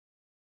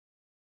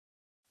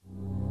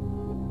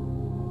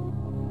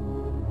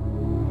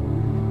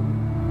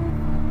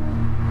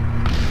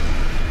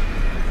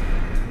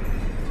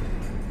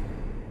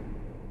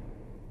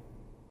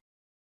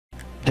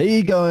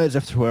Hey guys,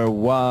 after a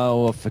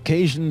while of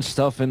vacation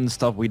stuff and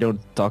stuff we don't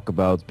talk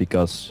about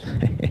because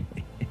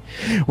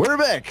we're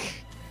back!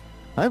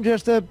 I'm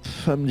Jestep,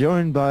 I'm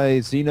joined by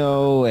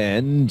Zeno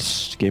and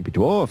Skippy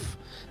Dwarf,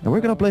 and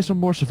we're gonna play some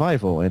more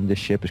survival, and the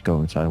ship is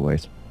going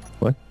sideways.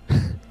 What?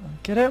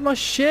 Get out of my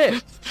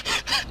ship!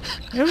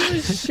 Get out of my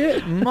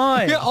ship,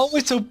 mine! You're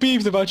always so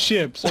peeved about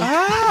ships.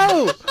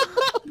 Ow!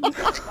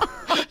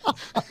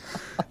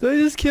 Did I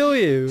just kill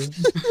you?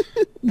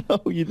 No,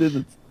 you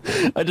didn't.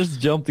 I just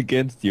jumped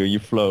against you and you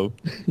flow.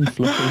 You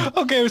flow.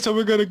 Okay, so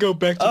we're gonna go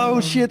back to... Oh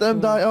shit, I'm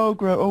dying. Oh,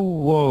 oh,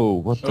 whoa,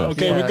 what the...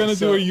 Okay, Yeah, we're gonna do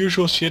so- our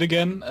usual shit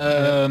again.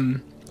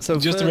 So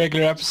Just a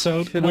regular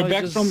episode. can We're I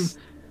back just- from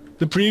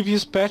the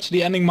previous patch.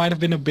 The ending might have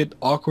been a bit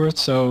awkward,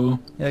 so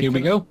Yeah, here we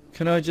can- go.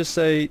 Can I just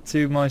say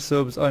to my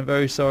subs, I'm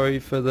very sorry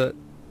for the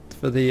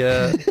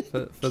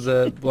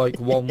like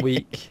 1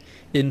 week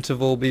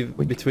interval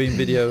between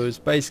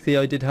videos. Basically,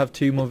 I did have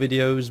 2 more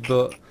videos,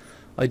 but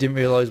I didn't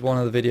realise one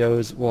of the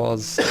videos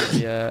was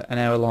an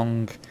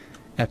hour-long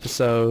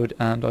episode,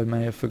 and I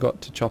may have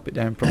forgot to chop it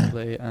down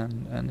properly,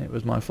 and it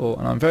was my fault,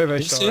 and I'm very, very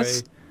This sorry.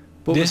 is-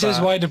 But This we're is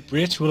back. why the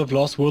bridge would have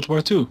lost World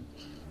War II.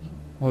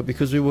 Well,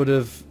 because we would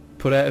have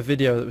put out a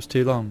video that was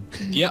too long.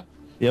 Yeah.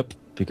 Yep,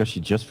 because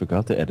you just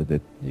forgot to edit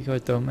it. You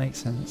guys don't make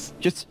sense.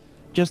 Just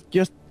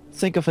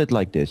think of it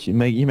like this. You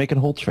make a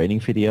whole training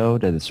video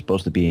that is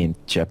supposed to be in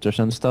chapters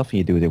and stuff, and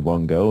you do it in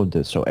one go,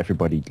 so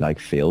everybody like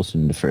fails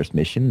in the first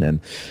mission, and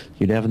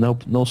you have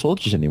no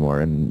soldiers anymore,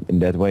 and in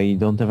that way you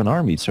don't have an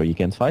army, so you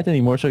can't fight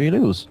anymore, so you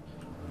lose.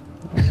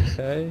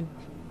 Okay.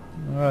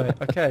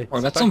 Alright, okay.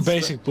 Well, so that's back some to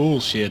basic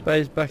bullshit.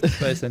 back to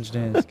space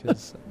engineers,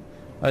 because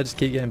I just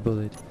keep getting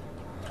bullied.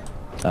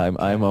 I'm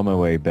on my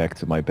way back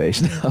to my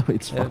base now.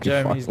 It's Yeah, fucking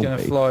Jeremy's far gonna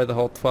away. fly the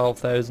whole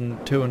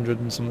 12,200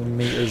 and something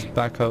meters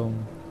back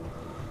home.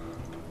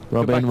 back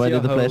Robin, to why your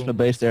did the place home. my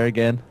base there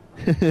again?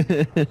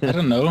 I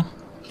don't know.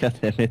 God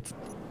damn it.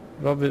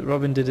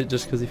 Robin did it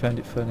just because he found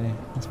it funny.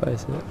 Let's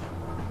face it.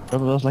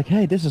 Robin was like,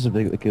 hey, this is a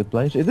good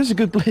place. It is a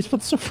good place, but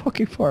it's so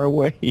fucking far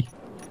away.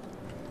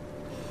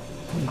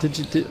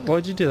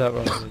 Why'd you do that,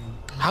 Robin?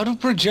 How do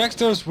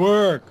projectors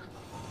work?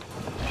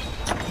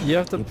 You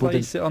have to You put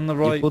place it on the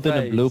right You put it in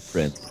a face.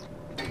 blueprint.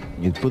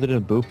 You put it in a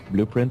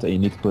blueprint, and you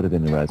need to put it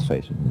in the right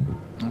face.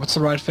 What's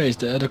the right face?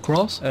 The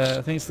cross?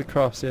 I think it's the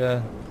cross,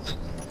 yeah.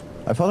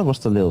 I thought it was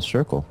the little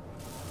circle.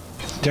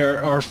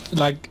 There are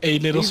like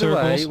 8 little Either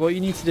way, circles. what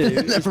you need to do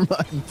is Never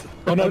mind.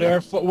 Oh no, there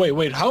are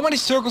wait. How many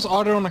circles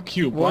are there on a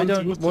cube? why 1,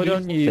 2,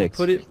 don't 3, you 6.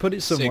 put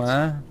it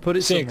somewhere,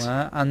 Six.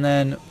 and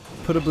then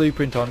put a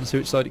blueprint on and see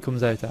which side it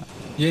comes out at.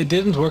 Yeah, it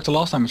didn't work the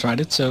last time I tried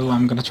it, so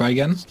I'm gonna try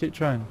again. Just keep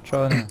trying.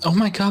 Try it now. Oh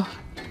my god.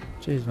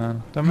 Jeez,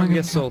 man. Don't my make me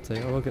get God. salty.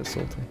 I will get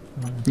salty.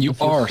 You I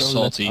feel are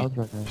so left salty. out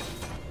right now.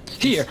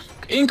 Here,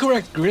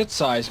 incorrect grid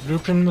size.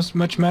 Blueprint must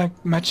match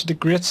the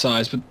grid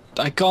size, but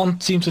I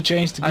can't seem to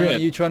change the And are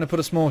grid. you trying to put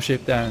a small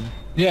ship down?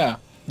 Yeah.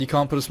 You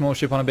can't put a small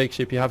ship on a big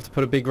ship. You have to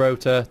put a big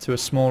rotor to a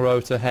small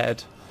rotor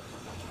head.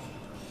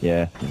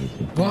 Yeah.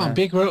 Wow, Yeah.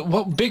 big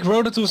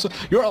rotor to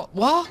you're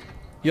what?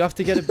 You have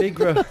to get a big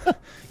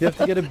You have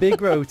to get a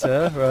big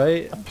rotor,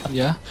 right?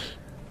 Yeah.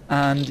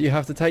 And you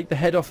have to take the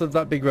head off of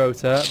that big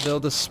rotor,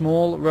 build a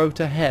small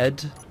rotor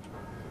head,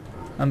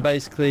 and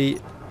basically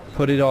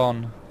put it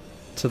on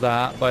to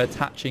that by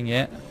attaching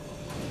it.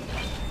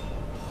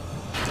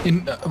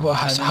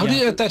 How do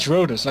you attach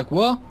rotors? Like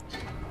what?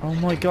 Oh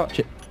my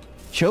god.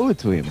 Show it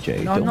to him,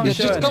 Jay. No, I'm Don't not be- Yeah,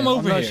 just showing come him. over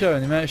I'm not here. showing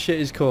him. The amount of shit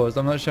he's caused.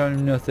 I'm not showing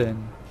him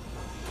nothing.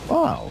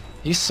 Wow.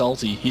 He's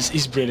salty.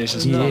 He's British. I'm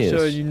Isn't he? not is.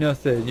 showing you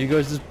nothing. You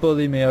guys just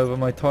bully me over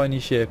my tiny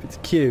ship. It's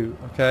cute,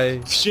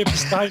 okay? Ship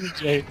is tiny,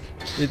 Jay.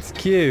 It's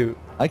cute.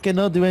 I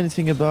cannot do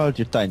anything about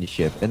your tiny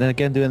ship, and then I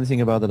can't do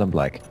anything about that I'm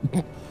black.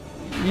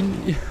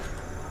 You,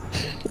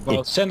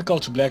 Well, Sand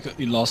Culture Black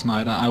last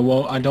night. I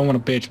don't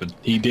want to bitch, but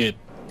he did.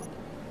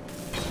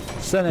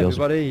 send He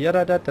also- everybody.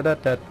 Yada da da da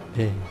da.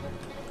 Hey.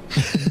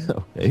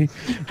 Okay.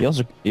 He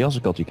also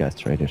called you guys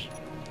traitors.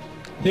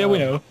 Yeah, we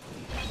know.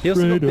 He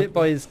also got Traitor. bit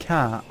by his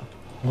cat.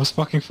 It was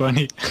fucking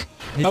funny.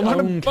 His I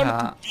wanna own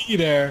cat. be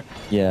there.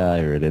 Yeah, I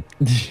heard it.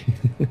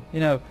 You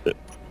know,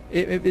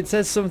 it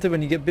says something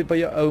when you get bit by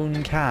your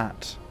own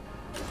cat.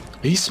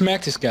 He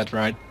smacked his cat,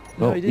 right?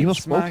 Well, No, he didn't was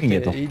smack smoking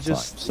it the He whole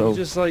just, time, so- he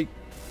just like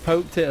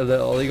poked it a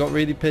little. He got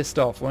really pissed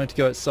off, wanted to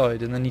go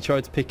outside, and then he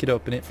tried to pick it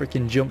up, and it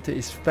freaking jumped at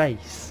his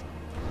face.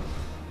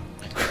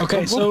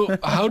 Okay, so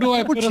how do I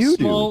What put would a you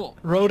do? small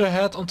rotor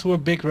head onto a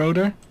big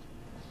rotor?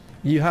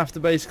 You have to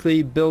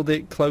basically build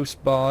it close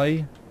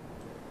by.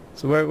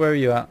 So where are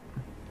you at?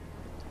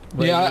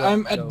 Where Yeah, are you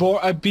I'm at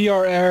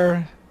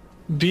BRR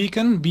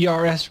beacon,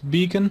 BRS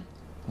beacon.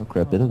 Oh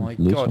crap, Oh did my it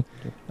lose God.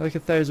 something? Like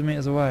 1,000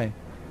 meters away.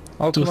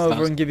 I'll come over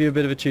 2,000. and give you a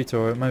bit of a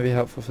tutorial. It may be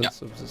helpful for Yeah. the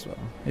subs as well.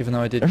 Even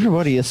though I did.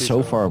 Everybody give is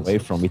so tutorial far for the away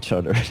subs. from each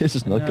other. This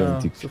is not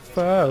going to... So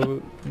far.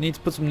 We need to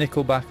put some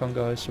nickel back on,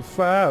 guys. So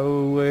far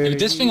away.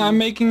 This thing I'm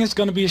making is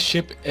gonna be a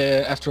ship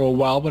after a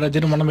while, but I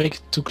didn't want to make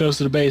it too close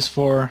to the base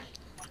for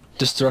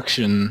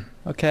destruction.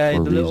 Okay,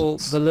 For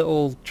the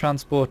little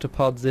transporter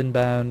pods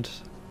inbound.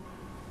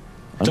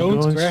 I'm Don't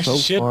going crash so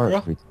shit, far bro.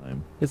 every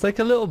time. It's like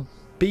a little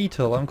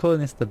beetle. I'm calling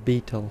this the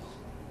beetle.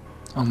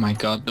 Oh my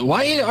god.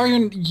 Why are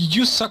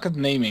you suck at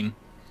naming?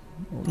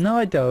 No,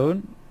 I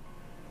don't.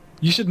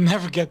 You should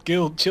never get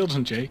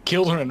children, Jay.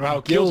 Children,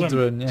 wow, children.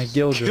 Gildren, yeah,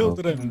 Gildren.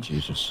 Children.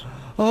 Jesus.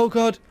 Oh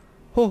god.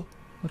 Oh,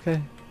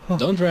 okay. Oh.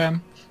 Don't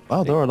ram.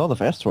 Wow, there are a lot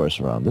of asteroids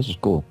around. This is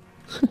cool.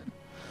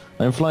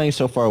 I'm flying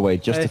so far away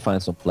just to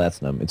find some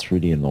platinum. It's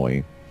really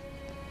annoying.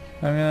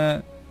 I'm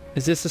gonna...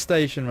 Is this a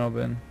station,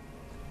 Robin?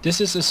 This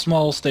is a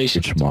small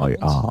station. It's my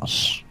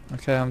ass.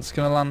 Okay, I'm just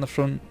gonna land the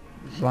front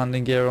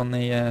landing gear on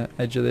the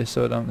edge of this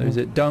so I don't lose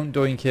it. Don't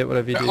doink it,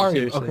 whatever you do, Where are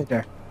you? seriously. Okay,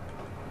 there.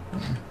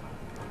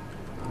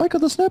 I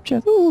got a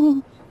Snapchat.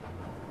 Ooh.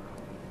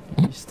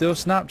 You still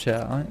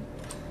Snapchat? I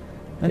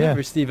Yeah. never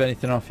receive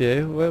anything off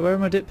you. Where are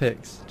my dick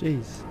pics?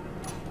 Jeez.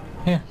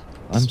 Here.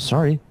 I'm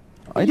sorry.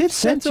 I did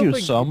send sent you up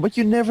a- some, but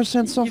you never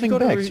sent something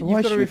back, so why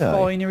you've got a should I?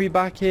 refinery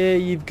back here,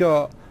 you've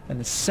got an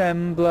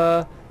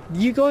assembler.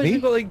 You guys Me?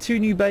 have got like 2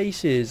 new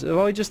bases. Have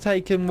I just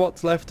taken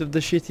what's left of the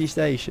shitty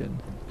station?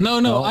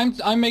 No, No.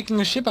 I'm making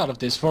a ship out of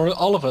this for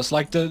all of us.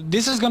 Like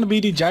this is gonna be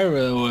the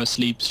gyro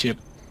sleep ship.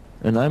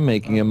 And I'm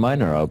making a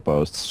minor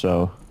outpost,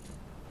 so...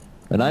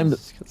 And I'm...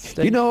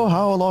 You know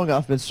how long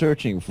I've been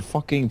searching for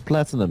fucking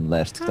platinum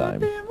last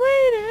time?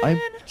 I'm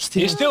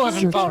still... You still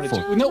haven't found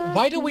searching it. No,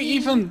 why do we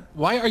even?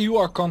 Why are you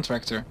our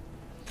contractor?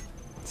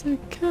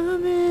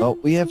 Well,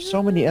 we have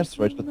so many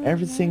asteroids, but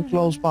everything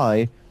close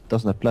by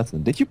doesn't have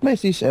platinum. Did you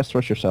place these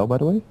asteroids yourself, by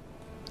the way?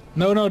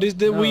 No, we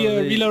the-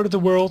 reloaded the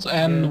world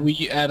and Yeah.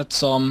 we added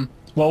some.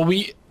 Well,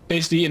 we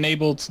basically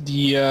enabled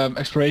the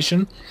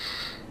exploration.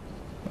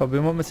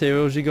 Robin, what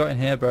materials you got in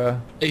here, bro?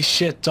 A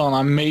shit ton.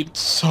 I made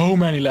so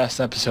many last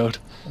episode.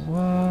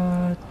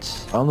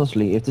 What?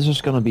 Honestly, if this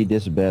is gonna be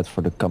this bad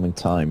for the coming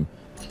time,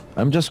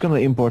 I'm just gonna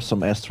import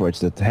some asteroids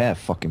that have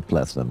fucking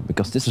platinum,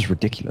 because this is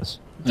ridiculous.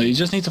 No, you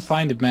just need to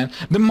find it, man.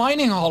 The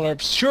mining hauler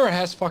sure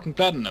has fucking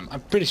platinum. I'm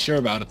pretty sure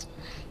about it.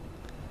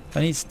 I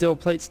need steel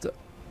plates to...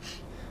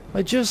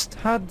 I just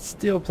had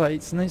steel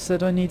plates and they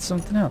said I need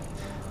something else.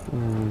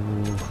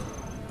 Ooh.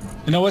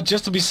 You know what?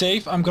 Just to be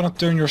safe, I'm gonna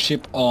turn your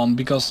ship on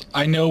because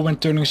I know when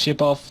turning a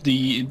ship off,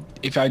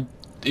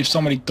 if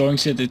somebody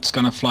doinks it, it's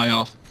gonna fly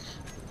off.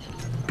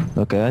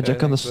 Okay, I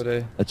thanks,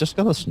 buddy. just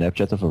got a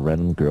Snapchat of a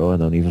random girl I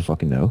don't even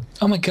fucking know.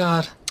 Oh my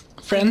god,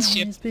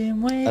 friendship. He's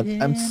been waiting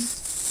I'm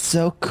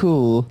so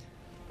cool.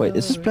 Wait,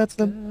 is this for a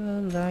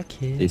platinum? girl like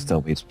him. Please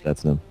tell me it's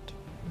platinum.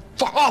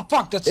 Fuck! Oh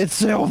fuck! That's. It's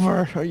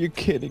silver! Are you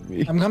kidding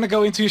me? I'm gonna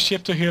go into your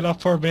ship to heal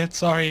up for a bit.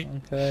 Sorry.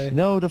 Okay.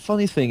 No, the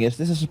funny thing is,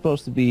 this is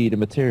supposed to be the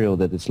material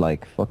that is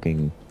like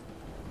fucking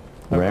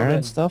Oh, rare Robin.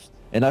 and stuff,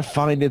 and I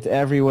find it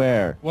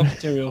everywhere. What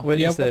material?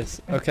 Witness Yeah,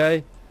 this,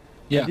 okay?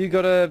 Yeah. Have you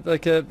got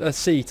a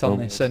seat on Oh.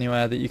 this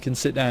anywhere that you can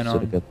sit down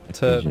Should've on got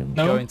to magnesium.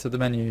 go No. into the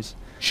menus?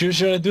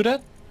 Should I do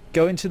that?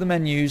 Go into the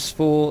menus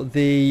for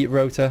the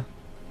rotor.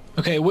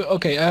 Okay.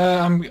 Okay.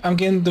 I'm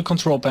getting the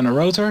control panel.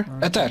 Rotor.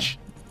 Okay. Attach.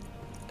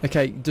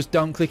 Okay, just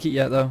don't click it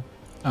yet though.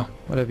 Oh.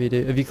 Whatever you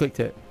do. Have you clicked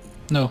it?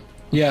 No.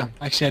 Yeah.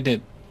 Actually, I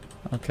did.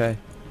 Okay.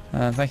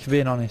 Thank you for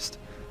being honest.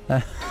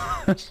 I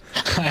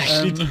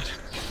actually Um, did.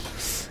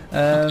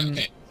 Um,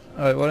 Okay.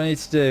 Alright, what I need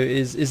to do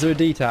is there a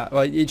detach?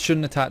 Well, it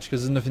shouldn't attach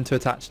because there's nothing to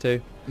attach to.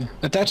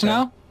 Attach Okay.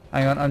 now.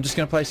 Hang on, I'm just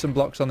going to place some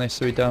blocks on this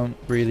so we don't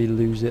really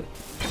lose it.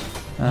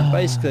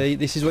 Basically,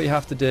 this is what you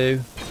have to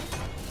do.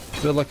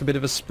 Build like a bit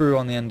of a sprue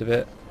on the end of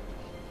it.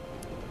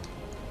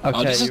 Okay,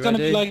 Oh, this is you gonna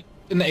ready? be like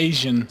an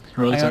Asian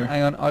rotor.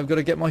 Hang on, I've got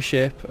to get my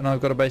ship and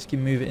I've got to basically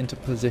move it into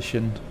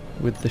position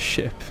with the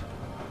ship.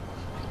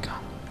 Yeah.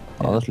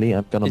 Honestly,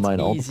 I'm gonna It's mine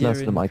all the easier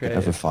platinum in I can ever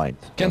creative. find.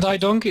 Can't I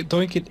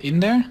doink it in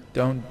there?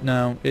 Don't,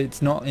 no,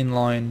 it's not in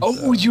line. Oh,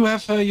 so- you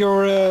have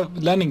your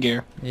landing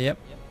gear. Yep.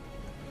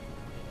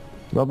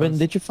 Robin,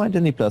 did you find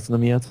any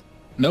platinum yet?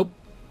 Nope.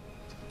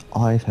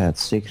 I've had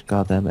 6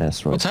 goddamn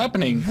asteroids. What's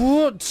happening?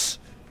 What?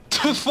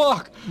 The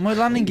fuck? My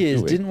landing gears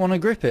do it? didn't want to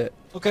grip it.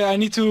 Okay, I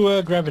need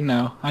to grab it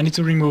now. I need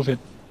to remove it.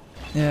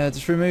 Yeah,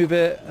 just remove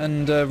it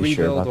and sure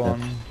rebuild about that?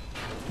 one.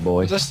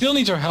 Boy. But I still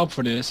need your help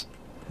for this.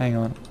 Hang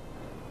on.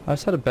 I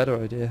just had a better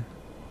idea.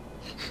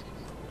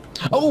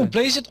 Oh, Okay.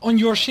 place it on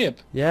your ship.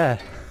 Yeah.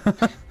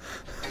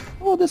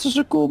 Oh, this is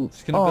a cool...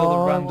 Just gonna build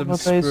Oh, a random my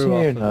face screw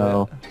here off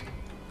now. of it.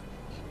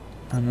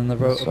 And then the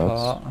That rotor sucks.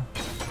 part.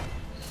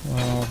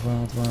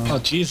 Well. Oh,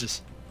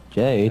 Jesus.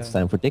 Jay, it's Yeah.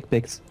 time for dick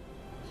pics.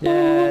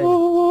 Yay.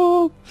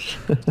 Oh.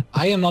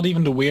 I am not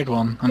even the weird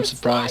one. I'm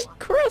surprised.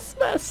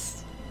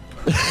 Christmas!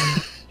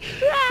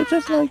 It's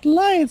just like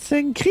lights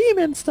and cream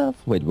and stuff.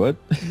 Wait, what?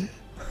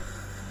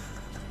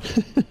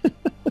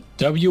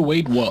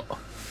 Wait, what?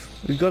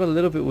 We've got a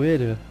little bit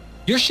weirder.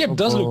 Your ship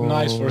does look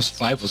nice for a Oh,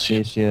 survival ship.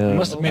 Magnesium, I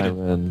must admit it.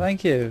 iron,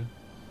 Thank you.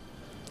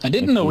 I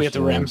didn't know we had the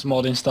Magnesium. Rams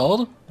mod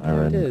installed. I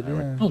iron. did,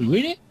 yeah. Oh,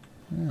 really?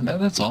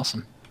 That's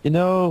awesome. You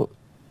know,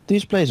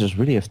 these places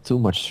really have too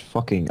much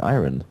fucking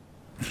iron.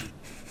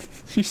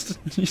 You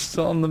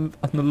still on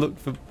the look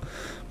for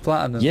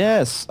platinum?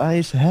 Yes,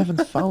 I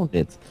haven't found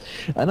it.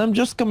 And I'm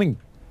just coming...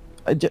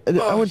 I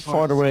went fuck.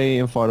 farther away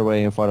and farther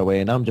away and farther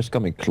away, and I'm just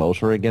coming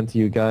closer again to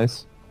you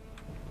guys.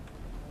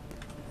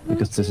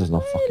 Because this is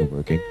not fucking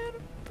working.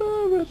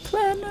 For a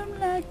platinum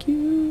like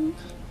you.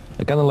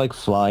 I kind of like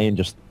fly and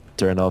just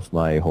turn off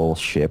my whole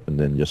ship and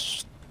then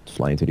just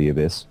fly into the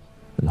abyss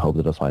and hope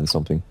that I find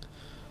something.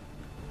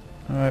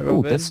 Alright, Oh,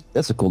 Robin.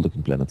 that's a cool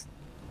looking planet.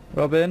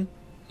 Robin,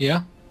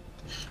 Yeah?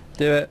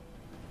 do it.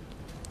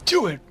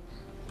 Do it!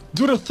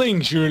 Do the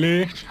thing,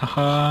 Julie!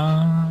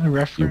 Haha, You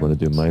reference. want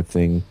to do my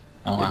thing?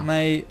 Oh, It wow.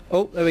 may...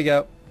 Oh, there we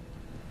go.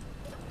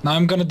 Now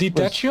I'm gonna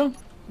detach you?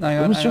 Hang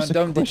It on, was hang on, just a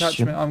don't detach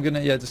question. me. I'm gonna...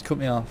 Yeah, just cut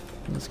me off.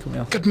 Just cut me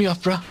off. Cut me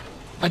off, bruh.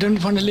 I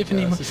don't want to live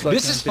anymore. this is like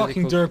This an is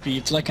fucking umbilical- derpy.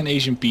 It's like an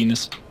Asian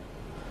penis.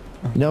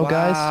 You know,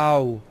 guys,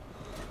 Wow.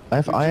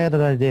 I had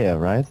an idea,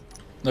 right?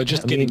 No,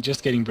 just I kidding, mean-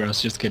 just kidding,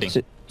 bros, just kidding.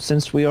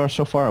 Since we are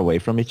so far away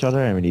from each other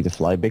and we need to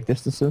fly big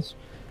distances,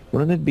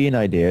 wouldn't it be an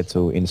idea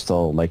to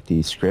install like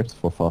the script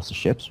for faster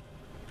ships?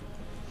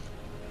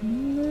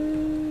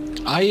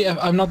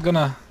 I'm not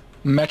gonna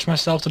match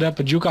myself to that,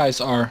 but you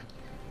guys are.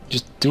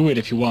 Just do it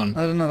if you want.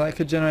 I don't know, that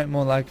could generate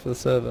more lag for the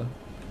server.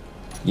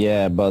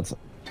 Yeah, but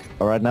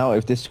right now,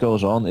 if this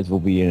goes on, it will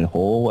be a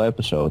whole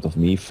episode of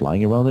me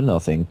flying around in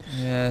nothing,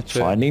 Yeah,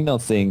 true. finding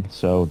nothing.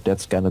 So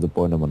that's kind of the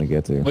point I want to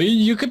get to. Well,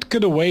 you could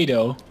cut away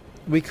though.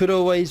 We could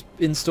always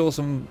install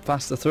some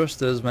faster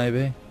thrusters,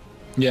 maybe.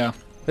 Yeah.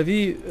 Have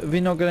you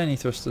not got any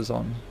thrusters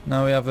on?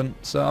 No, we haven't.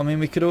 So I mean,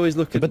 we could always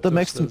look at. But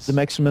thrusters. the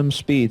maximum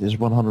speed is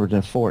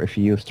 104 if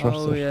you use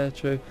thrusters. Oh yeah,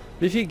 true.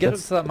 But if you get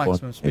That's up to that the point,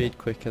 maximum yeah. speed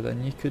quicker,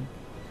 then you could.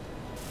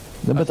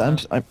 No, but I'm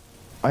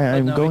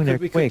No, going there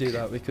we quick. could do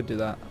that. We could do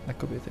that. That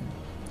could be a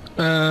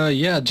thing.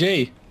 Yeah,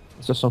 Jay.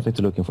 It's just something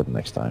to look in for the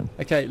next time.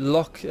 Okay,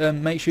 lock.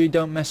 Make sure you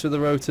don't mess with the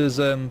rotor's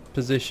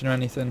position or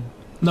anything.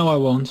 No, I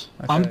won't.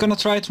 I'm Okay. gonna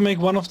try to make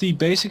one of the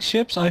basic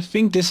ships. I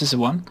think this is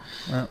one.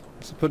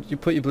 So put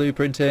your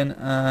blueprint in,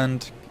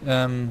 and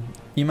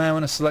you may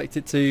want to select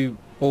it to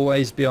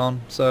always be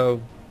on.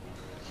 So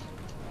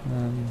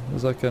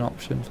there's like an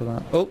option for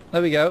that. Oh,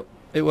 there we go.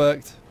 It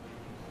worked.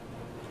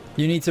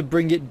 You need to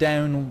bring it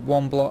down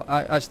one block.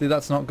 Actually,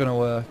 that's not going to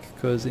work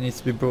because it needs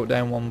to be brought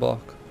down one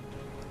block.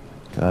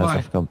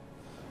 Guys, Why?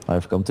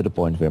 I've come to the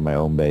point where my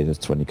own base is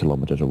 20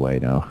 kilometers away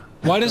now.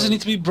 Why does it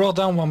need to be brought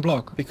down one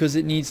block? Because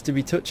it needs to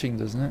be touching,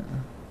 doesn't it?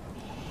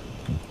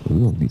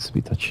 Ooh, it needs to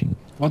be touching.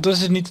 What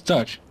does it need to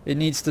touch? It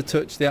needs to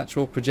touch the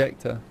actual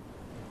projector.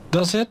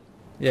 Does it?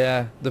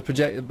 Yeah, the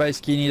projector.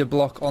 Basically, you need a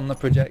block on the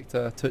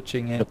projector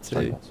touching it Yep,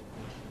 sorry, to guys.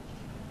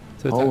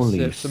 attach Holy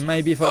it. So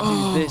maybe if I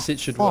Oh, do this, it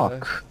should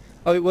work. Fuck.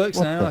 Oh, it works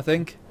What now. the- I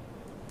think.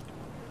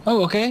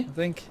 Oh, okay. I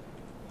think.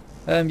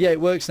 Yeah, it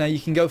works now. You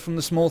can go from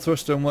the small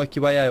thruster and work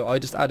your way out. I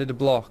just added a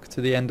block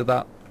to the end of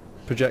that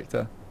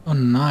projector, Oh,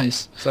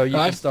 nice. so you can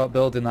I've- start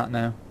building that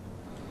now.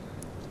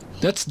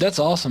 That's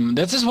awesome.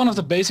 That is one of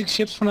the basic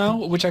ships for now,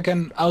 which I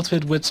can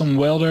outfit with some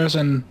welders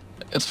and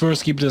at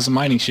first keep it as a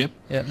mining ship.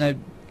 Yeah. Now,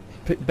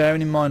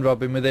 bearing in mind,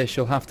 Robin, with this,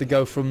 you'll have to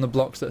go from the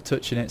blocks that are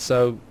touching it.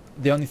 So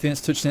the only thing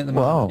that's touching it at the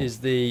moment Wow. is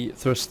the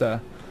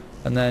thruster,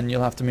 and then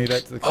you'll have to move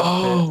out to the cockpit,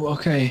 Oh,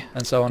 okay.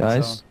 and so on and so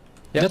on. Guys,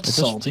 Yeah. That's It just-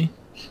 salty.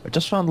 I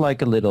just found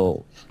like a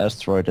little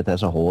asteroid that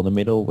has a hole in the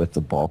middle with the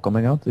ball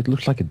coming out. It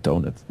looks like a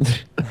donut.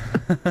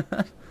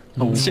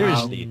 Oh,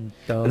 Seriously.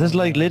 Wow. It is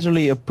like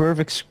literally a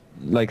perfect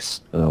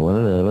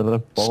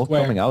ball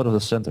Square. coming out of the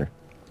center.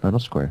 No,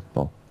 not square.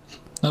 Ball.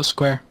 No,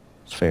 square.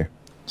 Sphere.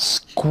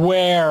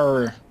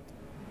 Square.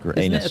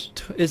 Anus.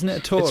 Isn't it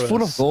a Taurus?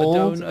 full of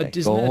gold, Isn't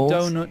it gold, a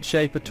donut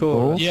shape a Taurus?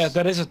 gold. Yeah,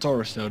 that is a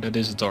Taurus though. That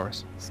is a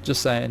Taurus.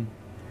 Just saying.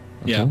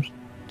 Yeah.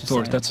 Just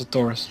Taurus. saying. That's a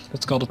Taurus.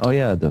 That's called a Oh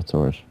yeah, the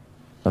Taurus.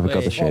 I forgot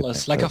Wait, the shape.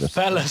 phallus. Like a Just-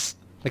 phallus.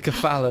 Like a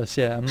phallus,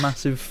 yeah, a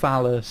massive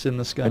phallus in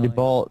the sky. And the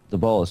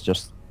ball is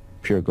just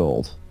pure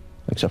gold,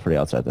 except for the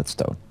outside. That's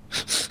stone.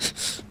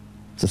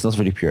 So it's not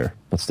really pure,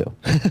 but still.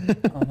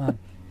 Oh man,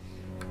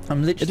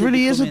 I'm It literally.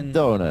 really is a becoming-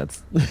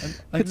 donut. I'm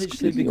It's literally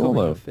completely becoming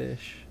hollow. a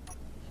fish.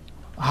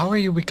 How are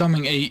you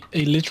becoming a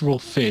literal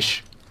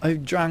fish? I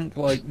drank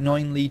like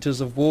 9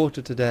 liters of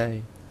water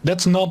today.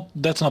 That's not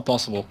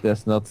possible.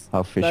 That's not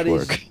how fish That is-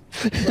 work.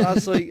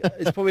 That's like,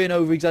 it's probably an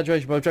over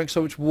exaggeration, but I drank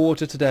so much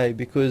water today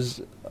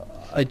because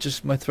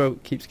my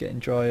throat keeps getting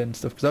dry and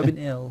stuff because I've been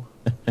ill.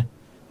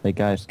 Hey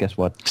guys, guess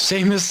what?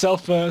 Same as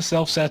self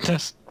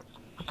sadness.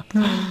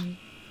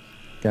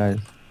 Guys,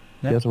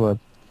 Yeah? guess what?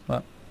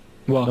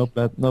 Well,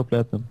 No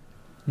platinum.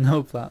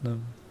 No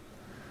platinum.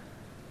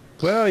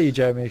 Where are you,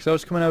 Jeremy? Because I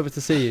was coming over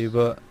to see you,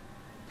 but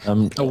I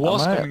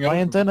was my, coming my over.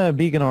 antenna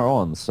beacon are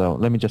on, so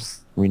let me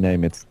just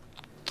rename it.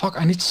 fuck,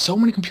 I need so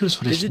many computers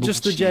for this. is it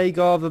just the bullshit. J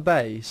Garver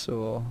base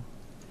or?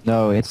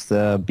 No, it's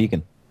the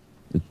beacon.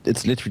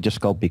 It's literally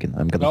just called beacon.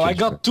 I'm gonna. No, I change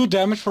got it. 2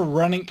 damage for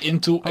running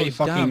into a Oh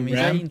fucking damn, he's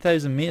ram.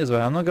 18,000 meters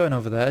away. I'm not going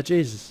over there.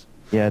 Jesus.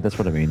 Yeah, that's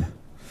what I mean.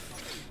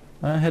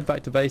 I'll head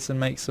back to base and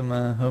make some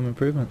home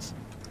improvements.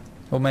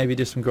 Or maybe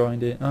do some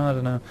grinding. Oh, I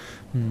don't know.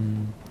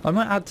 I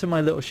might add to my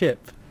little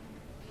ship.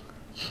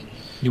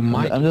 You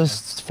might. I'm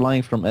just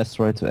flying from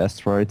asteroid to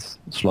asteroid,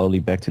 slowly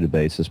back to the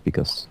bases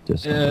because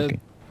this is not Uh,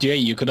 working. Yeah,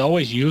 you could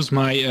always use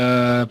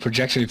my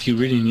projector if you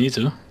really need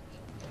to.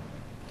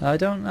 I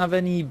don't have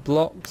any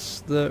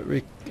blocks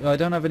that... I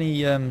don't have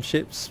any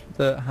ships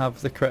that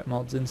have the correct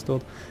mods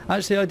installed.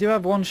 Actually, I do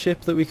have one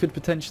ship that we could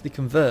potentially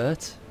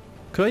convert.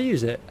 Could I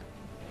use it?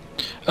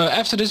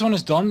 After this one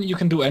is done, you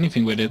can do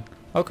anything with it.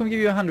 I'll come give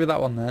you a hand with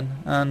that one then.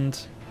 And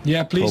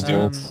Yeah, please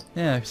do.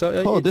 yeah, so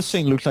Oh, this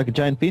thing looks like a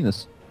giant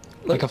penis.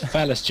 Like a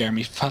phallus,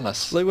 Jeremy,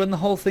 phallus. like when the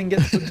whole thing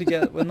gets put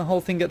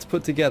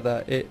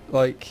together, it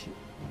like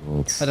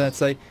I don't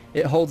say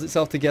it holds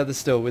itself together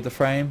still with the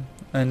frame,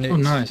 and it's,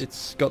 nice.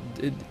 it's got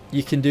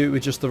you can do it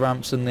with just the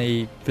ramps and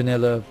the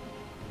vanilla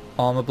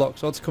armor blocks.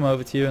 So I'll just come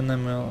over to you and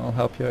then I'll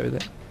help you out with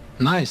it.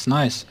 Nice,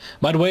 nice.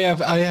 By the way,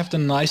 I have the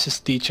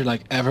nicest teacher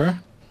like ever.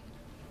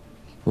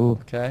 Ooh.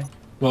 Okay.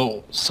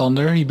 Well,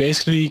 Sander, he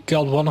basically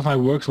called one of my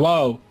works.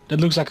 Wow, that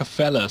looks like a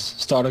phallus.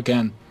 Start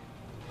again.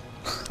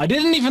 I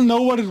didn't even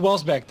know what it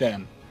was back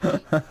then.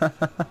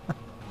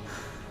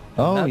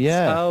 Oh That's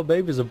yeah, how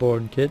babies are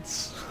born,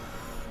 kids.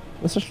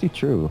 that's actually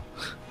true.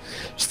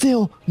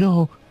 Still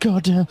no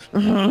goddamn.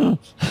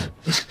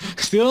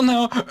 Still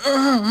no.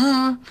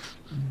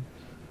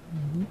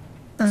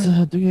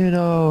 So, do you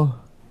know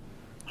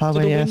how To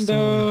the many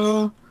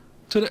window.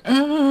 To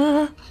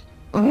the.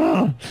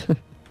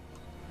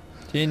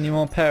 Do you need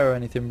more power or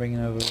anything bringing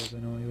over,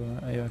 Robin,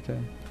 or are you okay?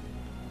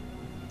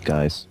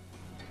 Guys,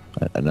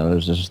 I know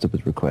this is a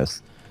stupid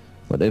request,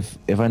 but if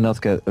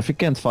we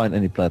can't find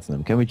any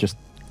platinum, can we just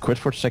quit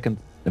for a second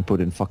and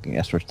put in fucking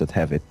asteroids that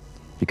have it?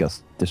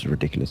 Because this is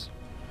ridiculous.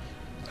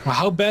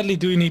 How badly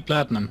do you need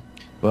platinum?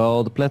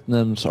 Well, the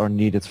platinums are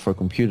needed for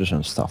computers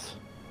and stuff.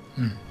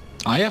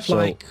 I have So,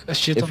 like a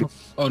shit if ton you-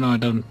 of... Oh no, I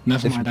don't.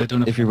 Never mind, I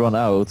don't have... If you run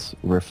out,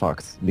 we're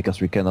fucked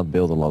because we cannot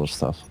build a lot of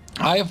stuff.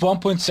 I have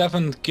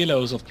 1.7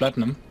 kilos of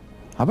platinum.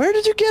 Where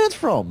did you get it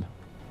from?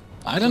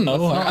 I don't know.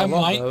 That's not a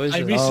lot, though, is I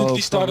it? recently Oh,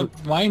 started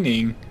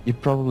mining. You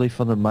probably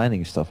from the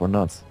mining stuff or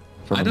not?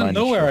 From I the don't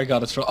know mining where I shop.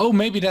 got it from. Oh,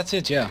 maybe that's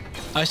it, yeah.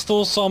 I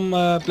stole some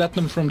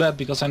platinum from that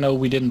because I know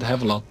we didn't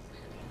have a lot.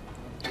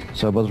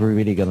 So, but we're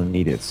really gonna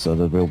need it, so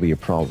that will be a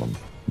problem.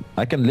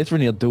 I can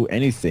literally not do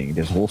anything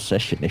this whole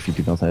session if you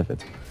do not have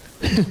it.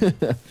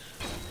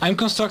 I'm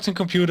constructing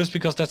computers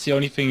because that's the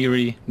only thing you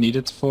really need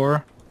it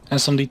for. And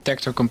some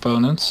detector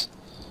components.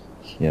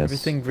 Yes.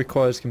 Everything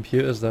requires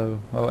computers though,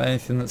 or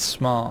anything that's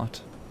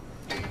smart.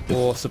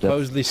 Or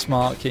supposedly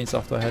smart key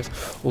software has.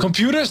 Or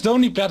Computers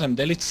don't need platinum,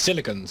 they need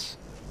silicons.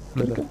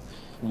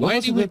 Why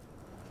do we...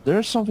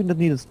 There's something that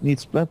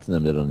needs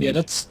platinum that I don't need. Yeah,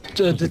 that's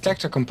the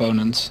detector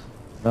components.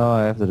 No,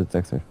 I have the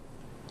detector.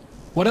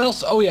 What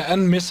else? Oh yeah,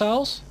 and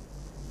missiles.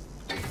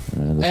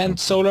 That's And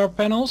solar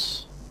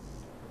panels.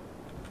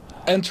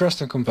 And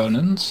thruster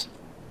components.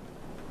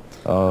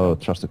 Oh,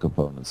 trust the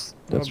components.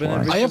 That's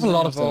Robin, why. I have a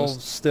lot of everything those.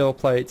 involves steel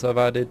plates I've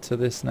added to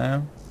this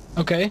now.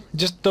 Okay,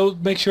 just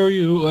don't make sure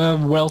you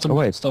weld Oh,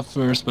 wait. and stuff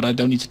first, but I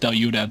don't need to tell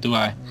you that, do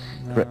I?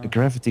 No.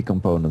 Gravity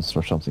components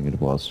or something it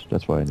was.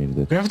 That's why I needed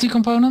it. Gravity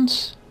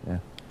components? Yeah.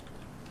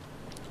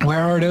 Where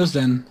are those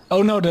then?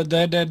 Oh no,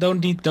 they don't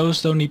need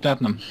those. Don't need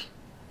platinum.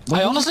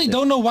 I honestly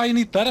don't know why you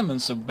need platinum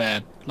so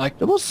bad. Like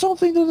There was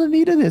something that I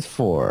needed it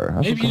for.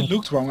 I maybe you forgot.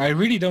 looked wrong. I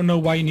really don't know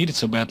why you need it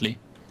so badly.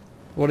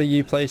 What are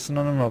you placing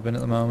on them, Robin,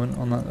 at the moment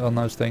on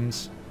those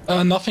things?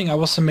 Nothing. I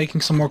was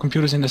making some more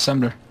computers in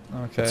assembler.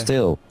 Okay.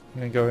 Still,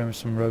 I'm gonna go in with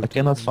some road. I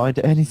cannot find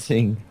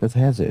anything that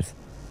has it.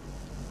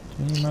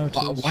 Do you need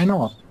motors? Why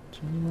not? Do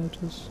you need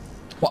motors?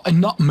 Why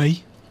not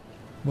me?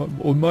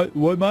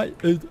 Why mate?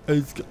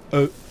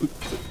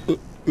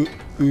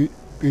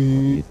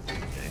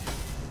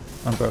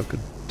 I'm broken.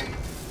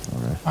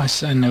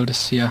 Alright. I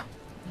noticed. Yeah.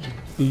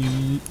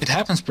 It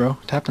happens, bro.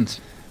 It happens.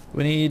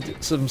 We need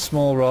some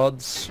small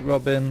rods.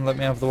 Robin, let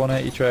me have the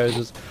 180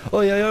 trousers.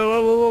 Oh yeah,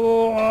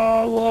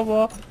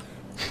 yeah.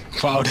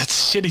 Wow,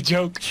 that's a shitty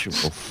joke.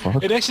 Oh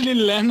fuck. It actually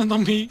landed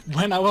on me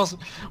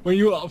when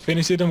you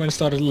finished it and when I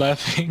started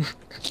laughing.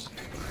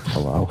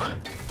 Oh wow.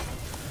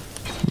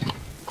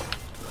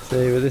 See,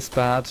 we're this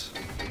bad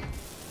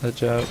at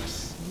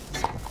jokes.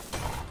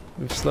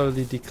 We've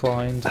slowly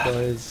declined,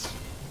 guys.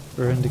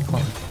 We're in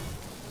decline.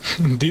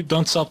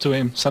 Don't sub to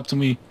him, sub to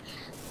me.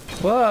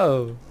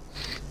 Whoa!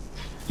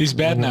 He's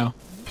bad now.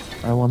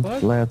 I want What?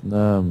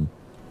 platinum.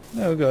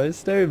 No, guys,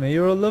 stay with me.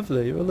 You're all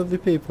lovely. You're all lovely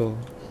people.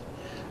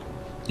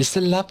 It's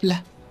the lovely.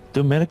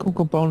 Do medical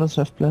components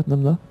have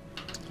platinum though?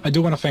 I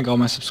do want to thank all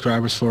my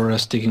subscribers for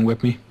sticking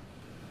with me.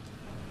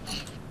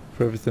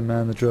 For everything,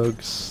 man. The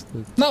drugs.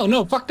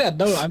 No, fuck that.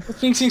 No, I'm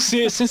being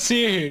sincere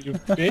here, you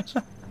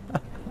bitch.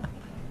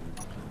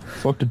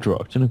 Fuck the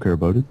drugs, I don't care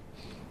about it.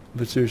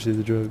 But seriously,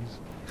 the drugs.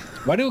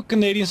 Why do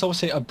Canadians always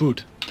say a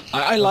boot?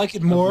 I like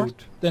it more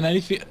boot.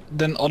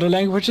 than other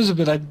languages,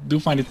 but I do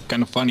find it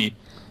kind of funny.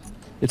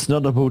 It's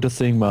not about a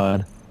thing,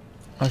 man.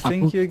 I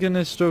think you're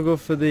gonna struggle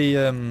for the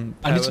I need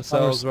power some power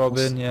cells, cells.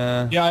 Robin.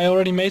 Yeah. Yeah, I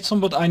already made some,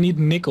 but I need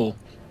nickel.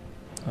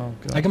 Oh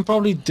god. I can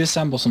probably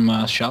disassemble some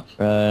shop.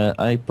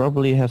 I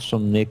probably have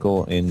some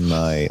nickel in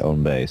my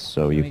own base,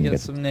 so Let you me can get get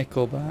some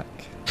nickel back.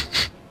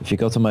 If you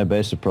go to my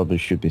base, there probably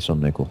should be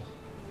some nickel.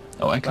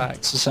 Oh, I can Back.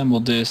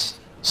 disassemble this.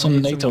 We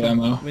Some need NATO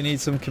ammo. We need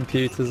some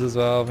computers as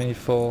well. We need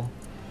 4.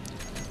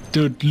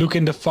 Dude, look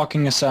in the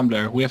fucking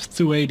assembler. We have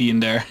 280 in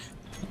there.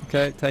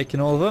 Okay,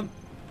 taking all of them.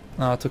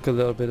 No, I took a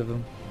little bit of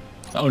them.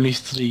 Only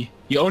 3.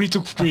 You only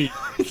took 3.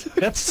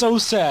 That's so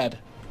sad.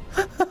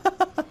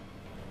 That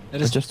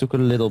It is just took a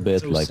little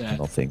bit, so like sad.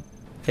 nothing.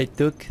 It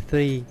took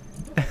 3.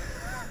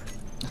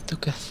 that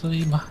took a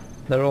 3, man.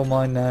 They're all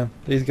mine now.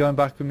 He's going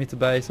back with me to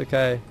base,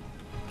 okay.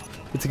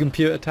 It's a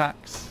computer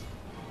tax.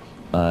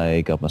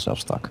 I got myself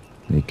stuck.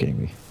 Are you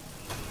kidding me?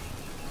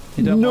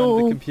 You don't No.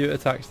 mind the computer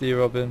tax, do you,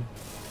 Robin?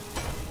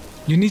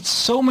 You need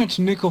so much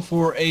nickel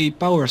for a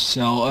power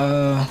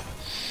cell.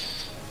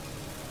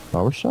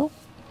 Power cell?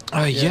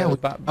 Yeah,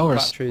 with power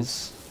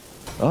batteries.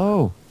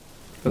 Oh,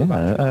 For the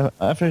yeah.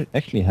 I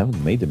actually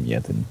haven't made them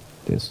yet in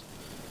this.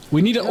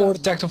 We need an Yeah. ore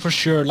detector for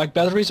sure. Like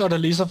batteries are the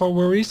least of our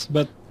worries,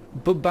 but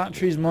But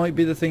batteries might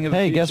be the thing of the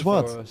Hey, future guess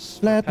what? for us.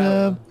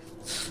 Platinum.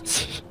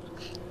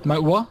 my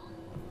what?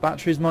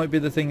 Batteries might be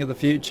the thing of the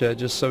future,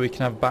 just so we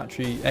can have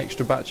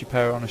extra battery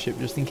power on a ship,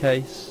 just in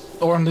case.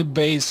 Or on the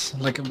base,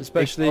 like a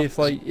Especially big- if,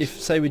 like,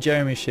 say with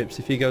Jeremy's ships,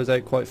 if he goes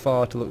out quite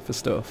far to look for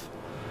stuff.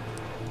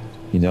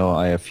 You know,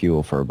 I have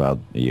fuel for about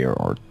a year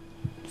or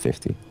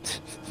 50.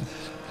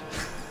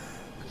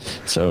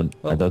 So I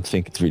Well, don't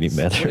think it really What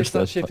matters. if that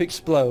that ship much.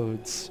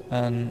 explodes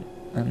and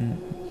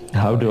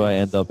How do I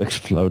dies? end up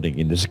exploding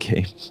in this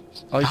game?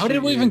 I How did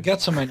shoot we you. even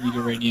get so many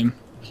uranium?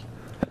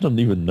 I don't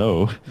even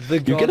know. The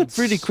You get it gods.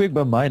 pretty quick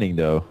by mining,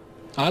 though.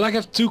 I like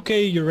have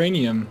 2k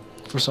uranium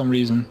for some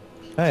reason.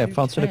 Hey, I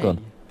found 2K? silicon.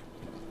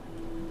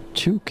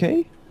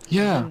 2k?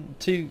 Yeah.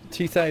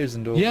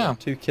 2,000 or Yeah.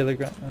 2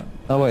 kilograms.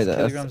 Oh wait,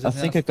 kilograms, I isn't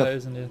it? think I That's got.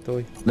 1,000, yeah,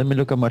 toy. Let me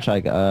look how much I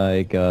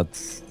got.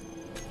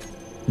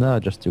 No,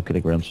 just 2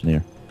 kilograms in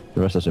here. The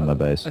rest is in my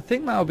base. I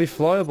think that'll be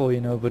flyable, you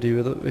know, buddy,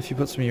 if you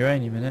put some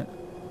uranium in it.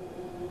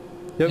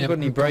 You haven't Yeah, got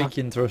any but-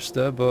 break-in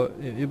thruster, but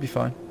you'll be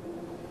fine.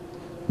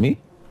 Me?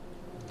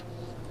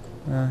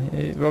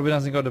 Robin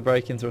hasn't got a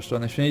break-in thruster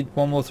on this. We need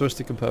one more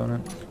thruster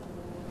component.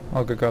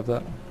 I'll go grab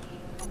that.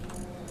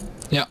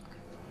 Yeah.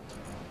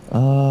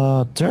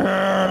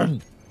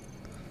 Turn!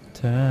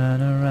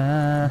 Turn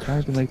around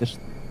Trying to make this.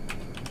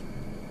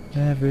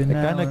 every I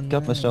now kind of and got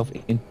then. myself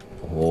in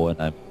a hole,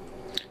 and I'm. Like-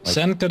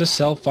 Sent to the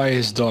self by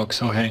his dog,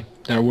 so hey,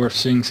 there are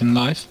worse things in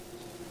life.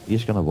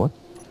 He's gonna what?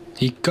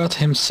 He got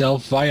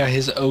himself via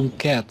his own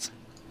cat.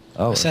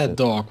 Oh, I said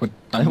dog, but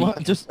I I mean,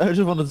 just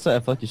wanted to say. I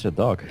thought you said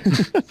dog.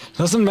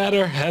 doesn't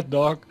matter, head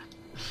dog.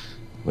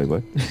 Wait,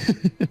 what?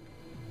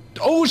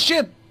 Oh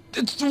shit!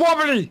 It's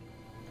wobbly!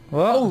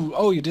 What?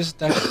 Oh, you just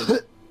attacked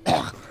it.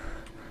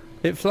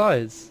 It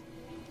flies.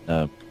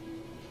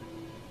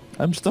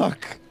 I'm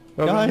stuck.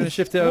 Robin, I'm going to Guys,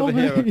 shift it over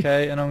help here, me.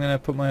 okay? And I'm going to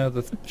put my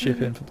other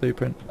ship in for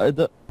blueprint. I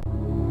don't-